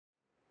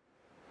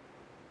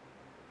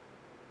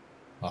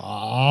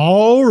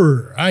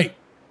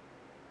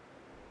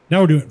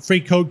Now we're doing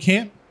freight code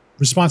camp,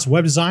 responsive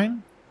web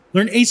design,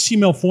 learn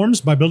HTML forms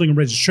by building a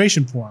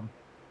registration form.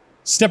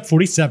 Step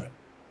 47.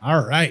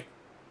 All right.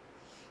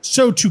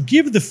 So to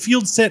give the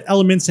field set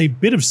elements a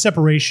bit of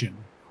separation,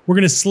 we're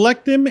going to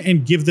select them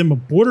and give them a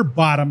border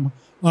bottom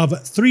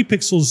of 3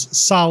 pixels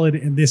solid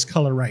in this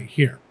color right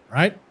here,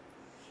 right?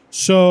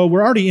 So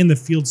we're already in the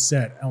field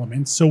set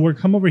element. So we'll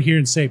come over here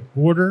and say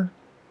border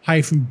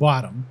hyphen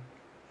bottom,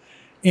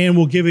 and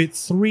we'll give it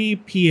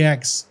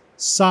 3px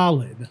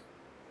solid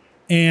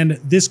and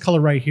this color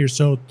right here.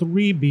 So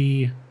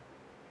 3b,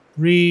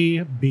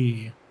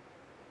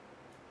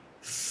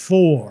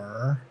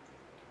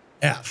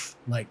 4f,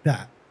 like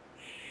that.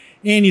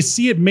 And you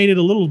see it made it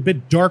a little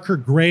bit darker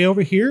gray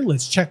over here.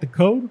 Let's check the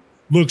code.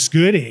 Looks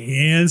good,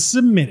 and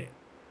submit it.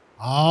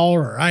 All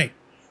right.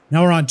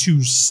 Now we're on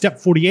to step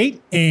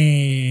 48,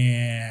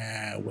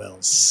 and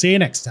we'll see you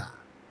next time.